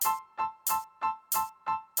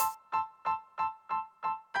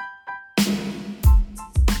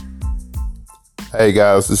Hey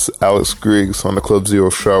guys, this is Alex Griggs on the Club Zero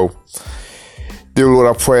Show. Dear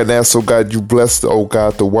Lord, I pray and ask, oh God, you bless, oh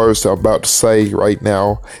God, the words that I'm about to say right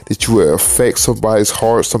now, that you would affect somebody's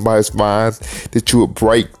heart, somebody's mind, that you would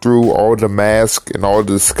break through all the masks and all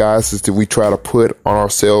the disguises that we try to put on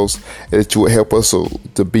ourselves, and that you would help us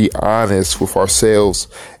to be honest with ourselves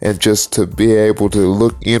and just to be able to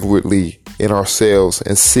look inwardly in ourselves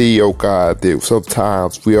and see, oh God, that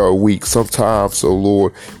sometimes we are weak. Sometimes, oh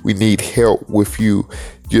Lord, we need help with you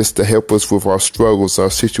just to help us with our struggles, our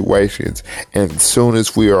situations. And as soon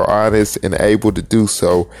as we are honest and able to do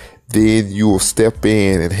so, then you will step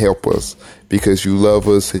in and help us because you love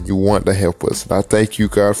us and you want to help us. And I thank you,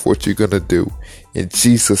 God, for what you're going to do. In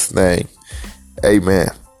Jesus' name, amen.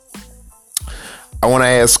 I want to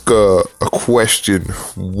ask a question.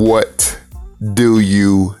 What do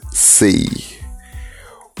you see?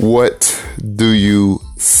 What do you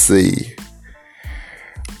see?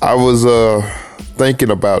 I was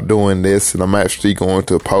thinking about doing this, and I'm actually going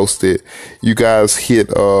to post it. You guys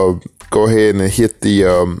go ahead and hit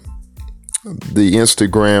the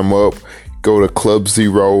Instagram up. Go to Club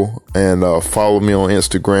Zero and follow me on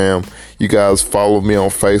Instagram. You guys follow me on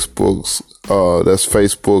Facebook. That's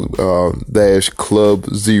Facebook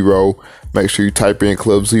 /Club Zero. Make sure you type in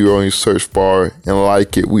Club Zero in your search bar and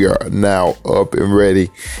like it. We are now up and ready.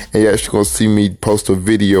 And you're actually going to see me post a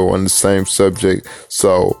video on the same subject.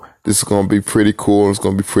 So this is going to be pretty cool. It's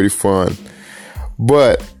going to be pretty fun.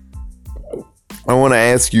 But I want to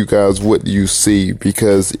ask you guys, what do you see?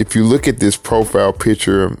 Because if you look at this profile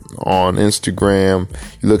picture on Instagram,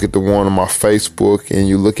 you look at the one on my Facebook, and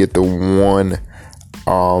you look at the one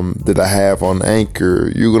that I have on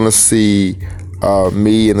Anchor, you're going to see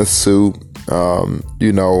me in a suit.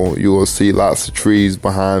 You will see lots of trees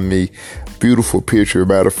behind me. Beautiful picture.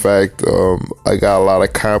 Matter of fact, I got a lot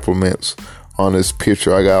of compliments on this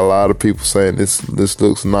picture. I got a lot of people saying this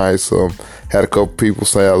looks nice. Had a couple people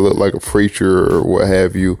say I look like a preacher or what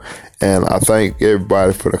have you, and I thank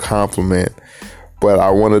everybody for the compliment. But I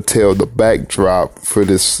want to tell the backdrop for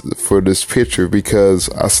this picture, because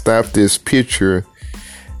I snapped this picture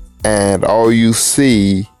and all you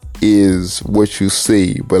see is what you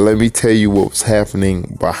see. But let me tell you what was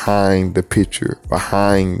happening behind the picture,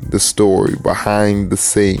 behind the story, behind the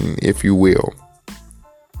scene, if you will.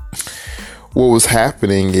 What was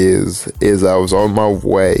happening is I was on my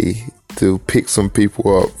way to pick some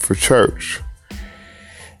people up for church.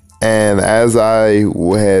 And as I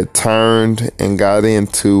had turned and got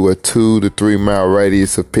into a 2 to 3 mile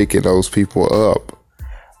radius of picking those people up,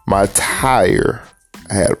 my tire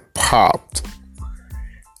had popped.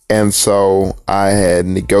 And so I had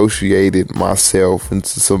negotiated myself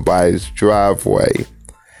into somebody's driveway.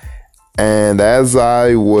 And as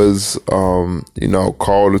I was,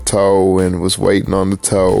 called a tow and was waiting on the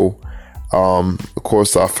tow, of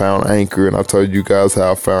course I found Anchor, and I told you guys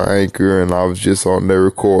how I found Anchor, and I was just on there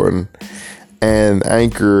recording. And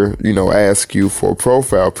Anchor, ask you for a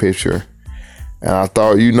profile picture. And I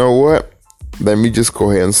thought, you know what? Let me just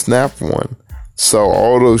go ahead and snap one. So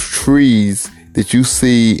all those trees that you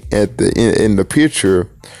see in the picture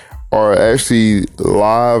are actually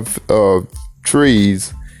live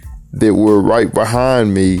trees that were right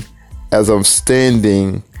behind me as I'm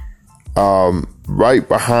standing right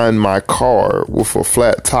behind my car with a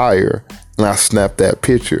flat tire, and I snapped that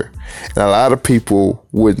picture. And a lot of people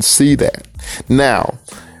wouldn't see that. Now,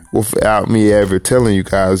 without me ever telling you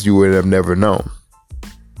guys, you would have never known.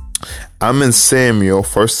 I'm in 1 Samuel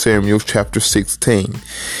chapter 16.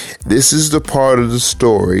 This is the part of the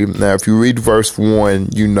story. Now, if you read verse 1,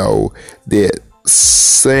 you know that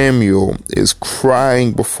Samuel is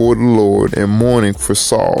crying before the Lord and mourning for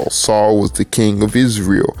Saul. Saul was the king of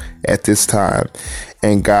Israel at this time.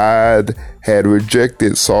 And God had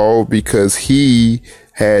rejected Saul because he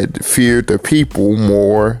had feared the people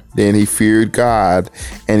more than he feared God.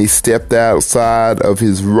 And he stepped outside of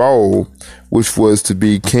his role, which was to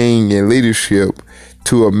be king and leadership,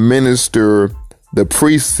 to administer the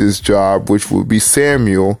priest's job, which would be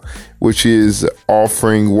Samuel, which is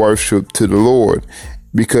offering worship to the Lord,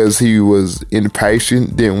 because he was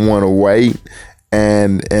impatient, didn't want to wait,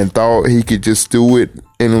 and thought he could just do it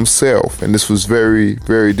in himself. And this was very,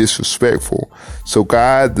 very disrespectful. So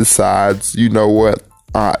God decides, you know what?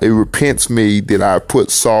 It repents me that I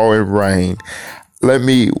put Saul in reign.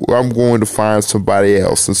 I'm going to find somebody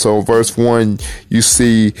else. And so in verse 1, you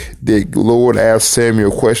see the Lord asked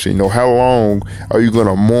Samuel a question, how long are you going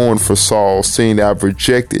to mourn for Saul, seeing that I've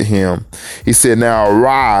rejected him? He said, now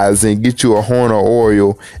arise and get you a horn of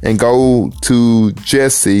oil and go to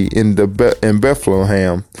Jesse in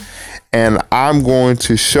Bethlehem. And I'm going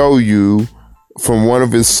to show you from one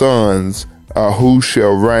of his sons who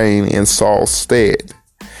shall reign in Saul's stead.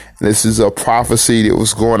 This is a prophecy that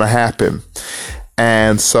was going to happen.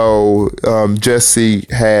 And so Jesse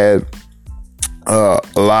had a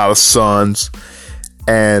lot of sons,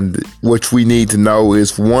 and which we need to know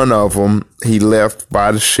is one of them he left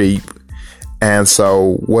by the sheep. And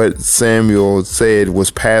so what Samuel said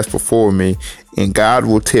was, passed before me, and God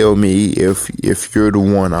will tell me if you're the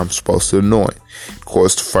one I'm supposed to anoint. Of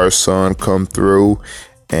course, the first son come through,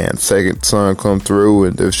 and second son come through,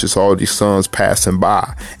 and there's just all these sons passing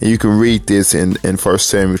by. And you can read this in 1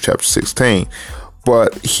 Samuel chapter 16.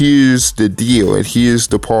 But here's the deal, and here's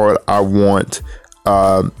the part I want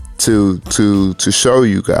to show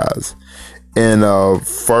you guys. In 1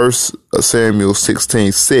 Samuel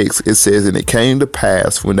 16:6, it says, and it came to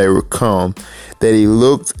pass when they were come that he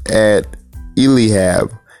looked at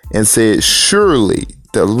Eliab and said, surely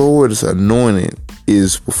the Lord's anointing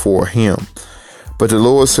is before him. But the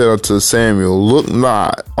Lord said unto Samuel, look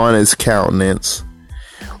not on his countenance,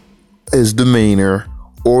 his demeanor,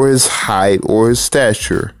 or his height, or his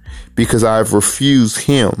stature, because I have refused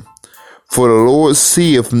him. For the Lord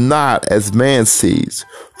seeth not as man sees.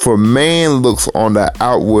 For man looks on the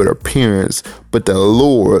outward appearance, but the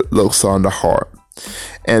Lord looks on the heart.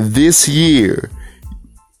 And this year,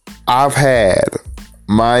 I've had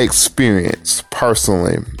my experience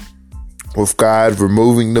personally with God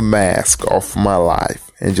removing the mask off my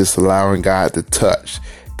life and just allowing God to touch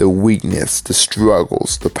the weakness, the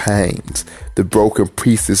struggles, the pains, the broken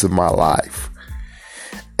pieces of my life.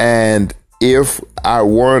 And if I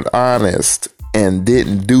weren't honest and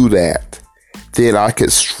didn't do that, then I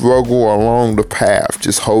could struggle along the path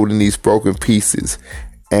just holding these broken pieces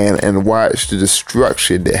and watch the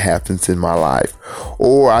destruction that happens in my life.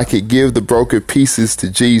 Or I could give the broken pieces to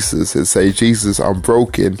Jesus and say, Jesus, I'm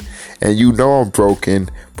broken, and you know I'm broken,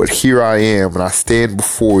 but here I am, and I stand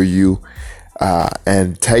before you,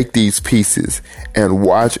 and take these pieces and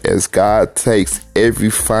watch as God takes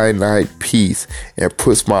every finite piece and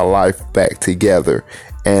puts my life back together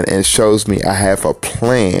and shows me I have a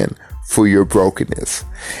plan for your brokenness.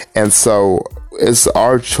 And so it's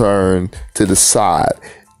our turn to decide.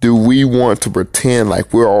 Do we want to pretend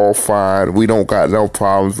like we're all fine? We don't got no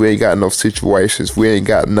problems. We ain't got no situations. We ain't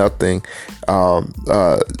got nothing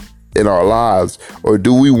in our lives? Or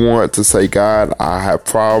do we want to say, God, I have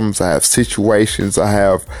problems. I have situations. I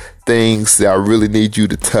have things that I really need you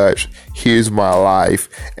to touch. Here's my life.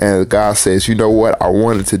 And God says, you know what? I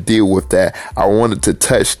wanted to deal with that. I wanted to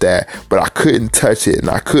touch that, but I couldn't touch it, and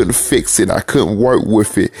I couldn't fix it. I couldn't work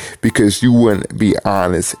with it because you wouldn't be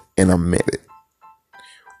honest in a minute.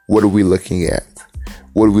 What are we looking at?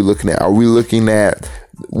 What are we looking at? Are we looking at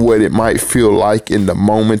what it might feel like in the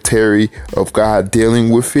momentary of God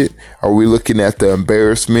dealing with it? Are we looking at the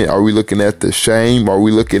embarrassment? Are we looking at the shame? Are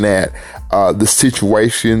we looking at the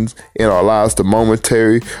situations in our lives, the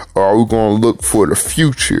momentary? Or are we going to look for the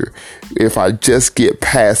future? If I just get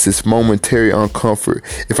past this momentary uncomfort,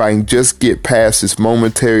 if I can just get past this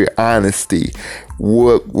momentary honesty,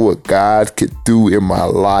 what God could do in my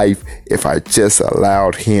life if I just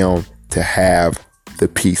allowed him to have the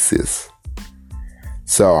pieces.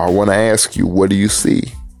 So I want to ask you, what do you see?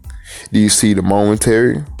 Do you see the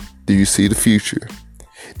momentary? Do you see the future?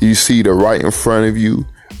 Do you see the right in front of you?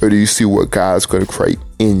 Or do you see what God's going to create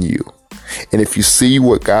in you? And if you see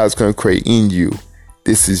what God's going to create in you,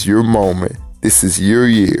 this is your moment. This is your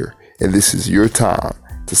year. And this is your time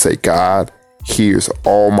to say, God, here's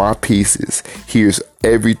all my pieces. Here's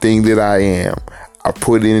everything that I am. I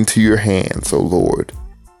put it into your hands, oh Lord.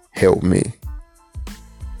 Help me.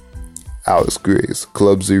 Alex Griggs,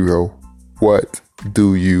 Club Zero. What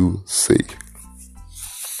do you see?